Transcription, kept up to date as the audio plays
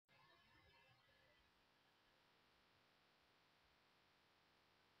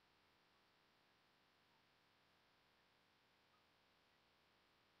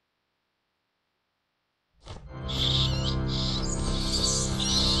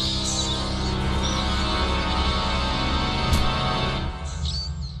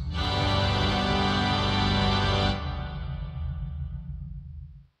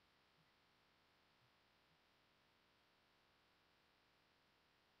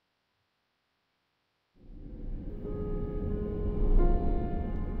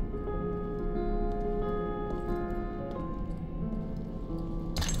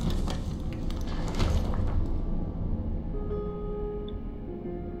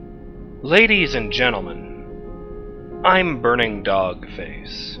Ladies and gentlemen, I'm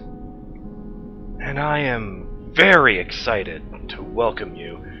BurningDogFace, and I am very excited to welcome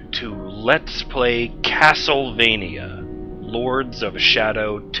you to Let's Play Castlevania, Lords of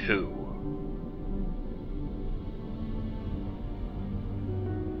Shadow 2.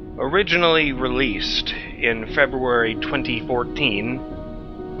 Originally released in February 2014,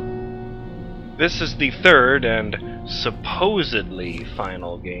 this is the third and supposedly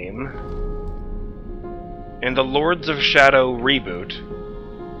final game in the Lords of Shadow reboot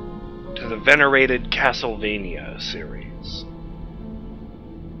to the venerated Castlevania series.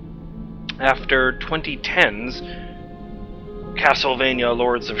 After 2010's Castlevania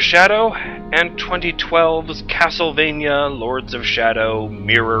Lords of Shadow and 2012's Castlevania Lords of Shadow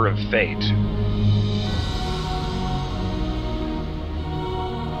Mirror of Fate.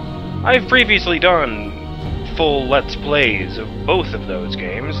 I've previously done full Let's Plays of both of those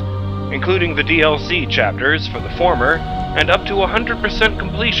games, including the DLC chapters for the former, and up to 100%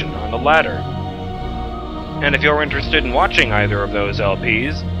 completion on the latter. And if you're interested in watching either of those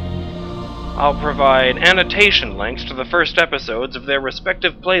LPs, I'll provide annotation links to the first episodes of their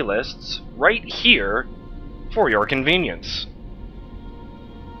respective playlists right here for your convenience.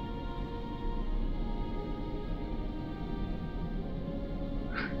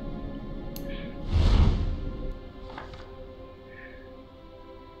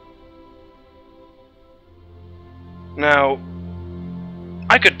 Now,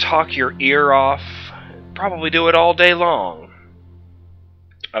 I could talk your ear off, probably do it all day long,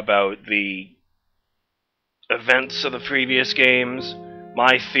 about the events of the previous games,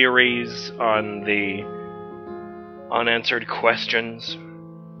 my theories on the unanswered questions,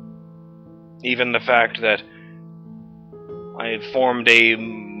 even the fact that I had formed a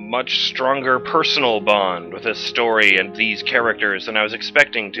much stronger personal bond with this story and these characters than I was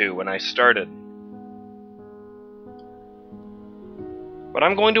expecting to when I started. But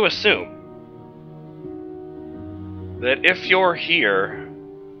I'm going to assume that if you're here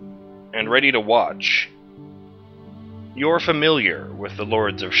and ready to watch, you're familiar with the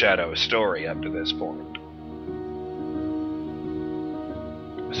Lords of Shadow story up to this point.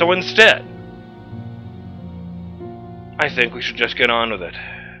 So instead, I think we should just get on with it.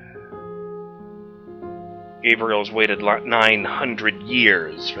 Gabriel's waited 900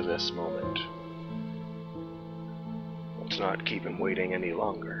 years for this moment. Let's not keep him waiting any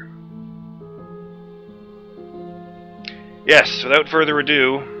longer. Yes, without further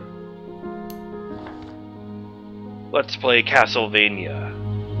ado, let's play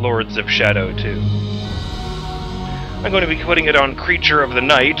Castlevania, Lords of Shadow 2. I'm going to be putting it on Creature of the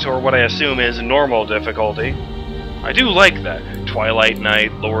Night, or what I assume is normal difficulty. I do like that. Twilight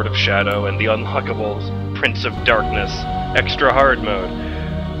Knight, Lord of Shadow, and the Unluckables, Prince of Darkness, Extra Hard mode.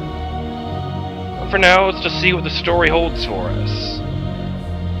 For now, let's just see what the story holds for us.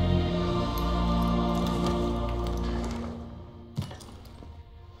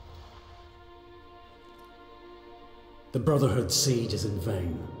 The Brotherhood's siege is in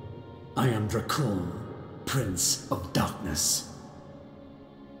vain. I am Dracula, Prince of Darkness.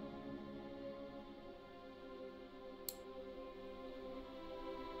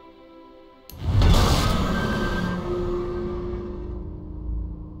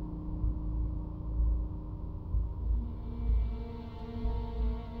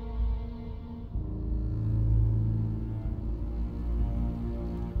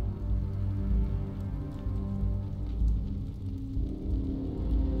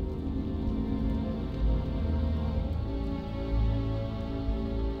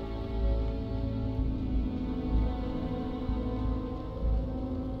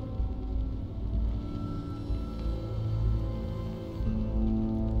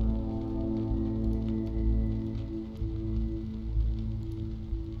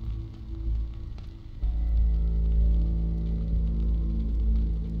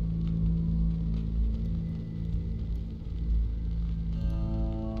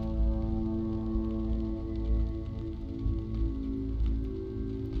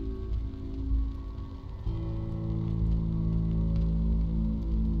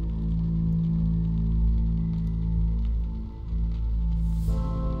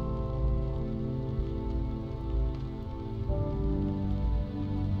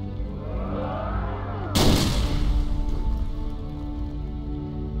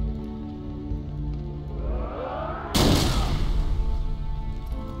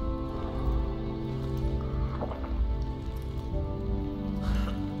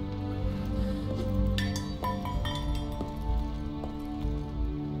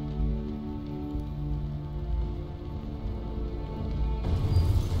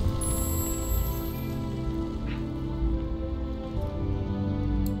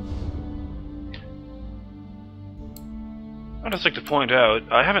 I'd just like to point out,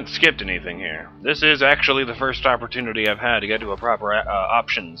 I haven't skipped anything here. This is actually the first opportunity I've had to get to a proper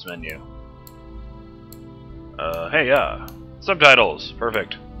options menu. Hey, subtitles.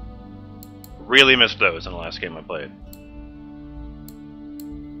 Perfect. Really missed those in the last game I played.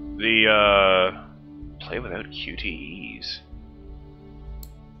 The, play without QTEs.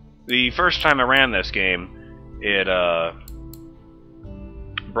 The first time I ran this game, it,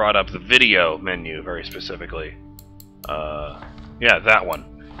 brought up the video menu very specifically. Yeah, that one.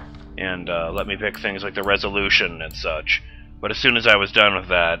 And, let me pick things like the resolution and such. But as soon as I was done with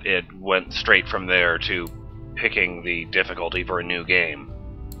that, it went straight from there to picking the difficulty for a new game.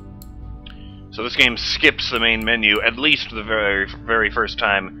 So this game skips the main menu at least the very first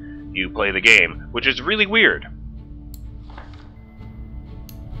time you play the game, which is really weird.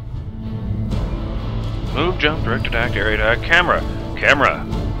 Move, jump, direct attack, area attack, camera. Camera.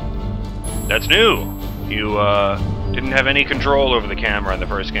 That's new. You didn't have any control over the camera in the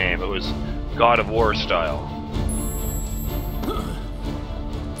first game. It was God of War style.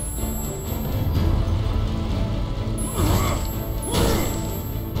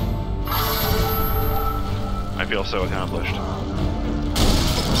 I feel so accomplished.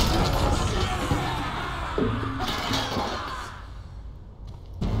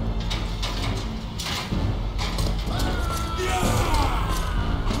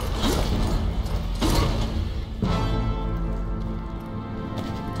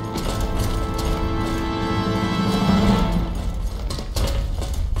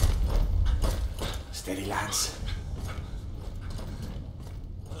 Steady, lads.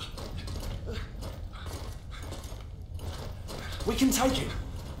 We can take him.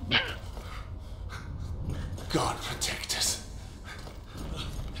 God protect us.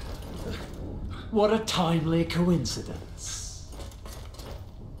 What a timely coincidence.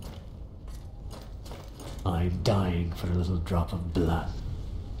 I'm dying for a little drop of blood.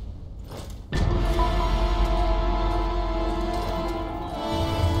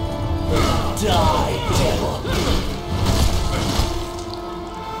 Die, devil!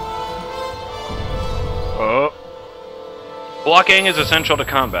 Oh. Blocking is essential to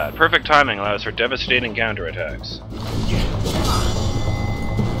combat. Perfect timing allows for devastating counterattacks.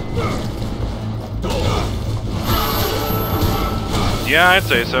 Yeah, I'd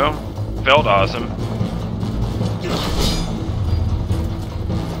say so. Felt awesome.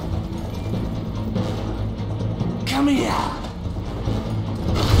 Come here!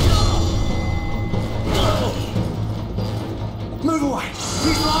 Move away!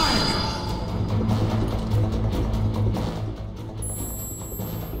 He's lying!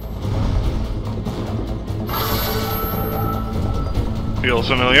 Feels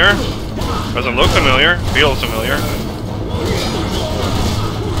familiar. Doesn't look familiar. Feels familiar.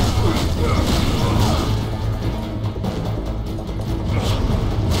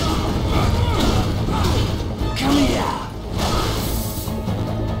 Come here!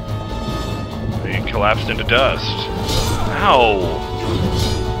 He collapsed into dust. Ow!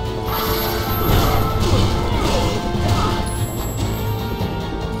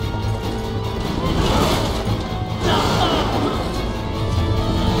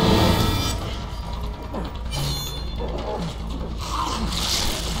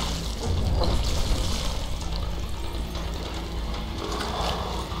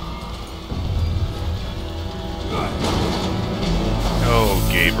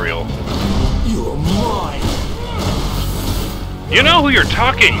 Gabriel. You're mine. You know who you're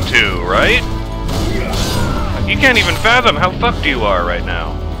talking to, right? You can't even fathom how fucked you are right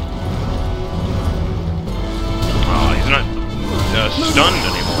now. Oh, he's not stunned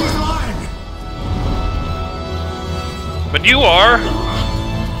anymore. But you are.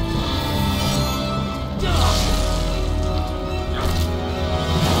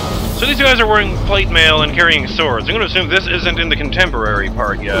 So these guys are wearing plate mail and carrying swords. I'm going to assume this isn't in the contemporary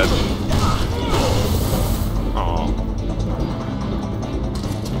part yet. Aww.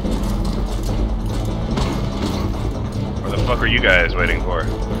 What the fuck are you guys waiting for?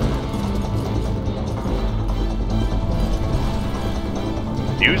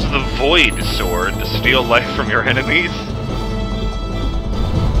 Use the Void Sword to steal life from your enemies?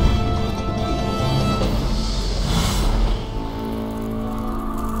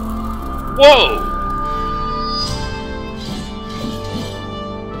 Whoa!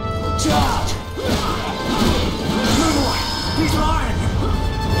 Charge! He's lying!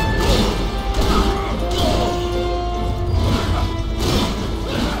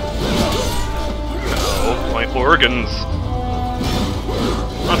 Oh, my organs.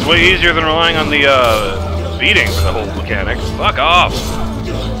 That's way easier than relying on the, beating for the whole mechanic. Fuck off!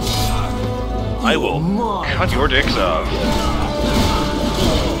 I will cut your dicks off.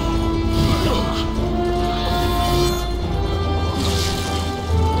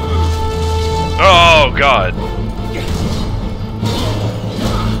 Oh god.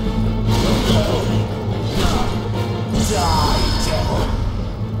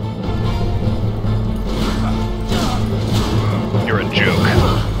 You're a joke.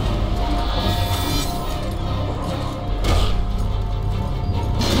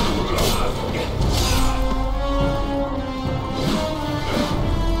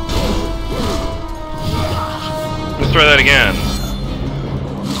 Let's try that again.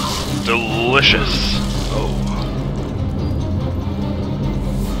 Delicious. Oh.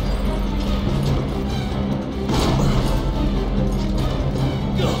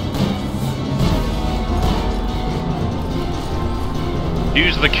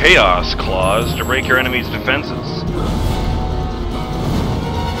 Use the Chaos Claws to break your enemy's defenses.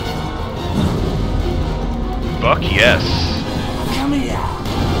 Fuck yes. Come here.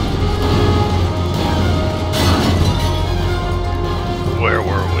 Where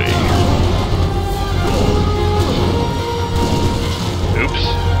were we? Oops,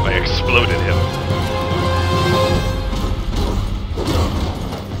 I exploded him.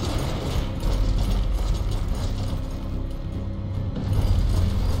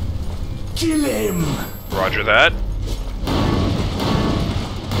 Kill him! Roger that.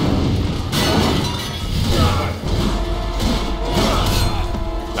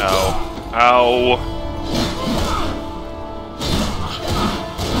 Ow. Ow.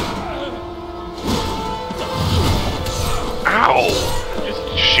 Ow! Just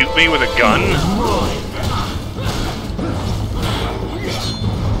shoot me with a gun?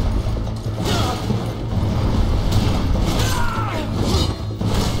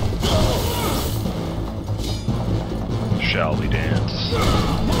 Shall we dance?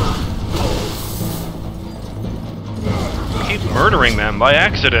 I keep murdering them by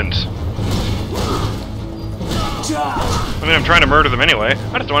accident. I mean, I'm trying to murder them anyway.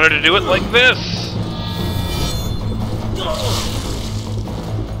 I just wanted to do it like this.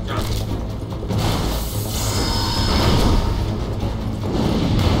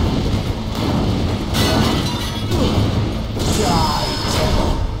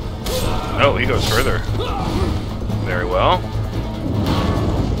 Oh, he goes further. Very well.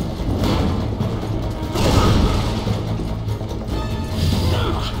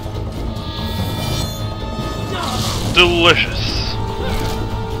 Delicious.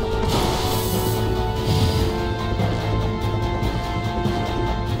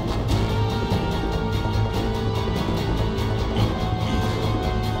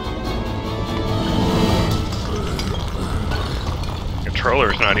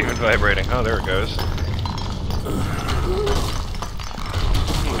 Controller's not even vibrating. Oh, there it goes.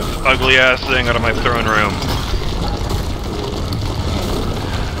 This ugly ass thing out of my throne room.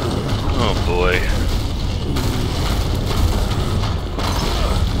 Oh boy.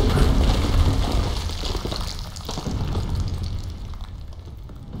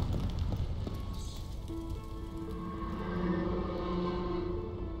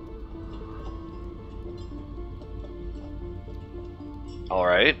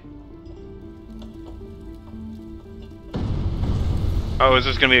 Alright. Oh, is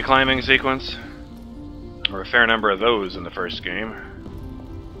this gonna be a climbing sequence? Or a fair number of those in the first game.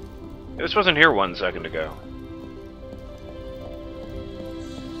 This wasn't here 1 second ago.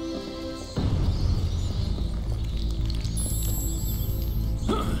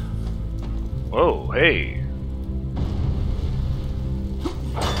 Whoa, hey.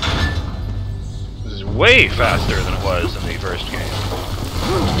 This is way faster than it was in the first game.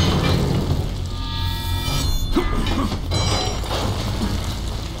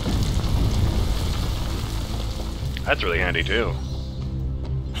 That's really handy too.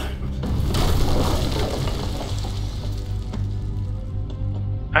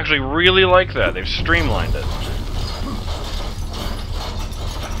 Actually really like that. They've streamlined it.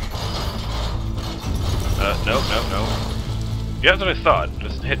 Nope. Yeah, that's what I thought.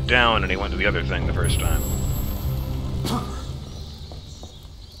 Just hit down and he went to the other thing the first time.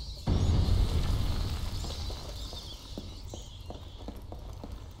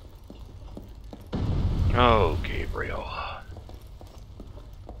 Oh, Gabriel.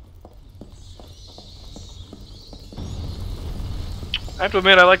 I have to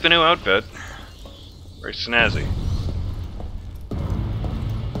admit, I like the new outfit. Very snazzy.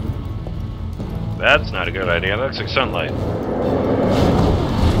 That's not a good idea. That looks like sunlight.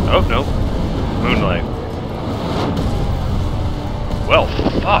 Oh, no. Moonlight. Well,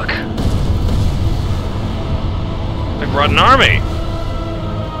 fuck. They brought an army!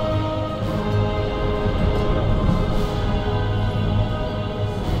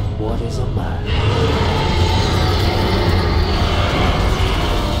 What is a man?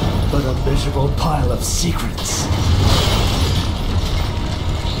 but a miserable pile of secrets.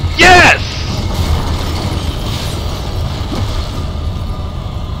 Yes!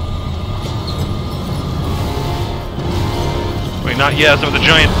 I mean, not yes with a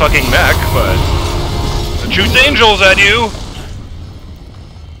giant fucking mech, but it shoots angels at you!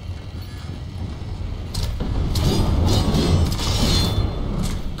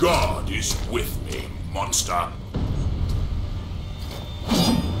 God is with me, monster.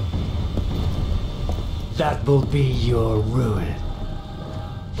 That will be your ruin.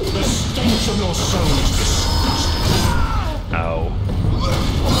 The stench of your soul is disgusting. Ow.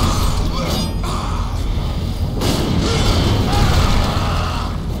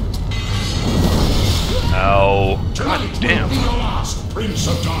 Ow. God damn. Be your last, Prince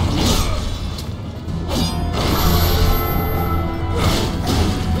of Darkness.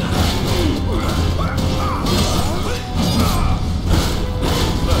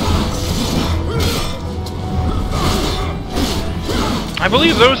 I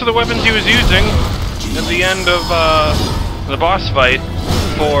believe those are the weapons he was using at the end of the boss fight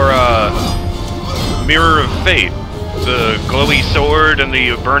for Mirror of Fate. The glowy sword and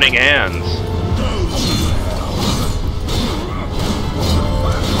the burning hands.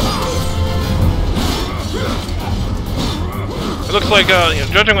 It looks like,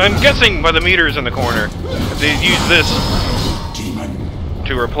 judging, I'm guessing by the meters in the corner, they use this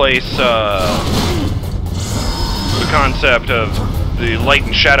to replace the concept of the light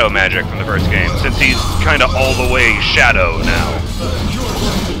and shadow magic from the first game, since he's kind of all the way shadow now.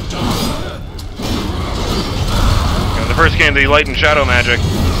 In the first game, the light and shadow magic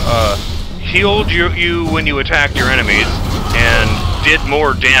healed you when you attacked your enemies, and did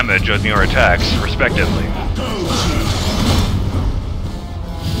more damage on your attacks, respectively.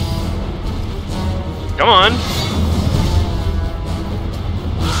 Come on!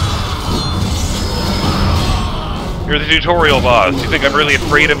 You're the tutorial boss. You think I'm really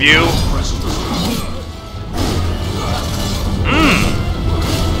afraid of you?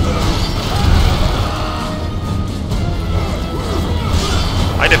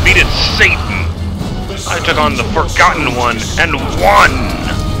 I defeated Satan. I took on the Forgotten One and won!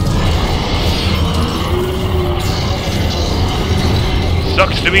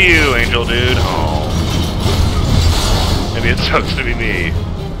 Sucks to be you, Angel Dude. Oh. Maybe it sucks to be me.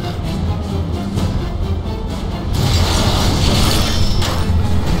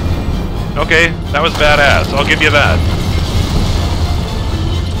 Okay, that was badass. I'll give you that.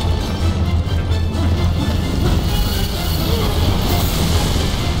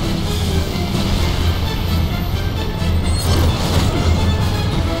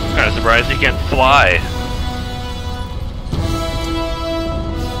 Kind of surprised he can't fly.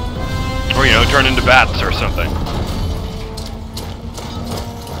 Or, you know, turn into bats or something.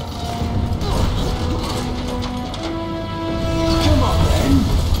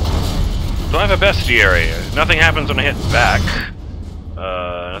 So I have a bestiary. Nothing happens when I hit back.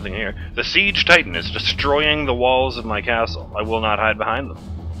 Nothing here. The Siege Titan is destroying the walls of my castle. I will not hide behind them.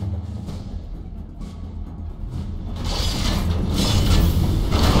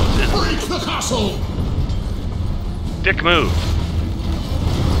 Break the castle! Dick move.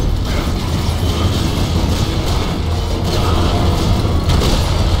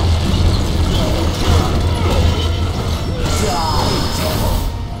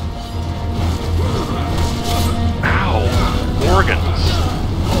 Organs.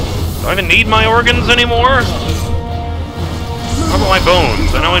 Do I even need my organs anymore? How about my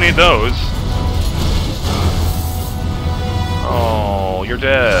bones? I know I need those. Oh, you're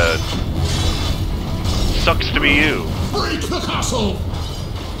dead. Sucks to be you. Break the castle!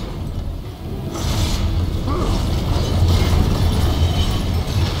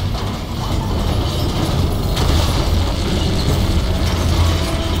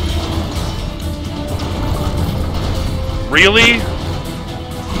 Really?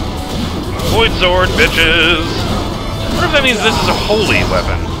 Void sword, bitches! I wonder if that means this is a holy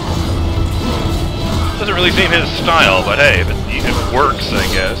weapon. Doesn't really seem his style, but hey, it works, I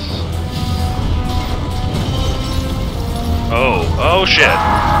guess. Oh shit.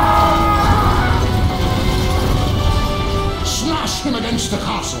 Slash him against the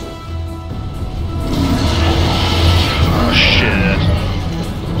castle! Oh shit.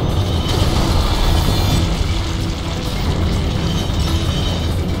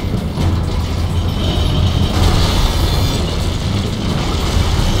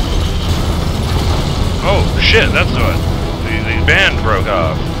 Oh shit, that's what the band broke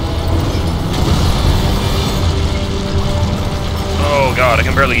off. Oh god, I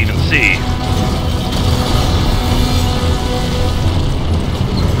can barely even see.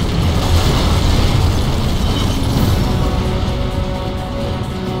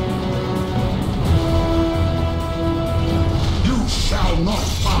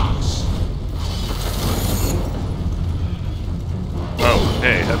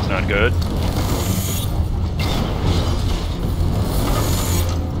 That's not good.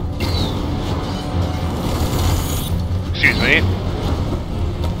 Excuse me.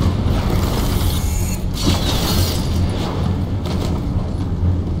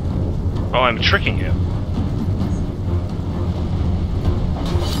 Oh, I'm tricking you.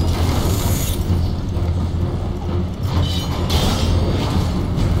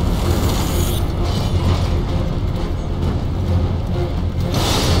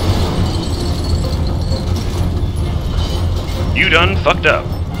 You done fucked up.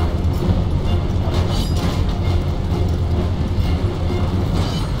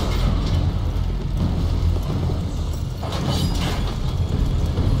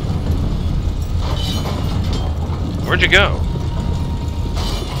 Where'd you go?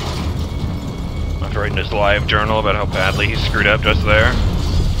 After writing his live journal about how badly he screwed up just there.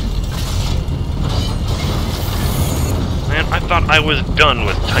 Man, I thought I was done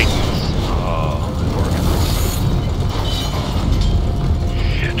with Titans. Oh,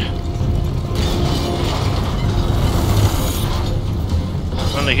 shit.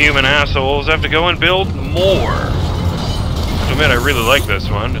 And the human assholes have to go and build more. I have to admit, I really like this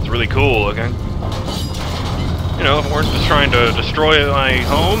one. It's really cool looking. You know, if it weren't just trying to destroy my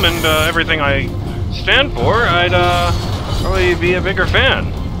home and everything I stand for, I'd probably be a bigger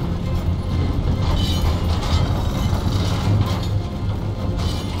fan.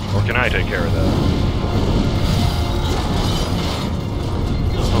 Or can I take care of that?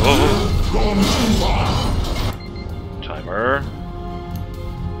 Oh. Timer.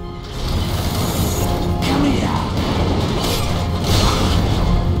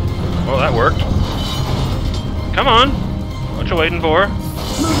 Oh, that worked. Come on! What you waiting for?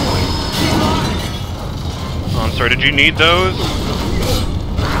 Oh, I'm sorry, did you need those?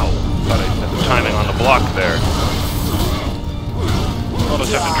 Ow. Thought I had the timing on the block there. I'll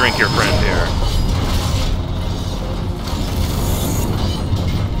just have to drink your friend here.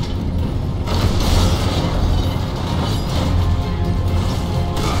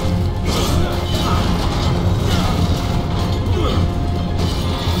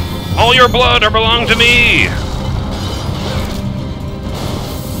 All your blood belong to me!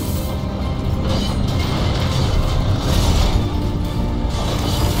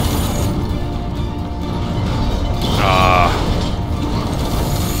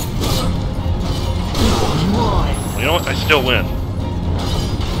 You know what? I still win.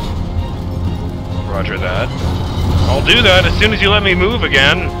 Roger that. I'll do that as soon as you let me move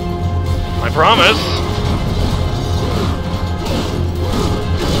again. I promise.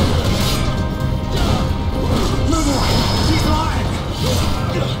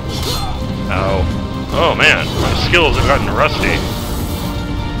 Ow. Oh man, my skills have gotten rusty.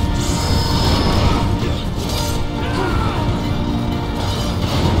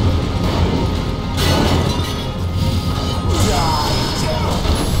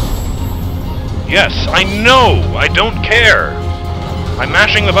 Yes, I know! I don't care! I'm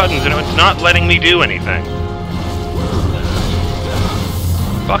mashing the buttons and it's not letting me do anything.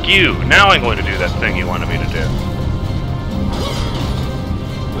 Fuck you! Now I'm going to do that thing you wanted me to do.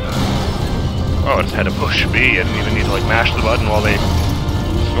 Oh, I just had to push B. I didn't even need to like mash the button while they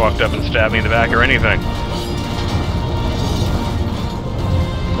just walked up and stabbed me in the back or anything.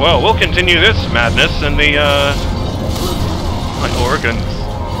 Well, we'll continue this madness in the, my organs.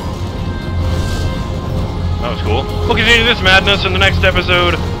 That was cool. We'll continue this madness in the next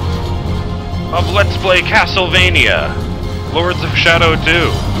episode of Let's Play Castlevania, Lords of Shadow 2.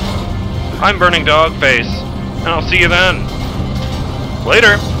 I'm BurningDogFace, and I'll see you then.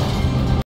 Later!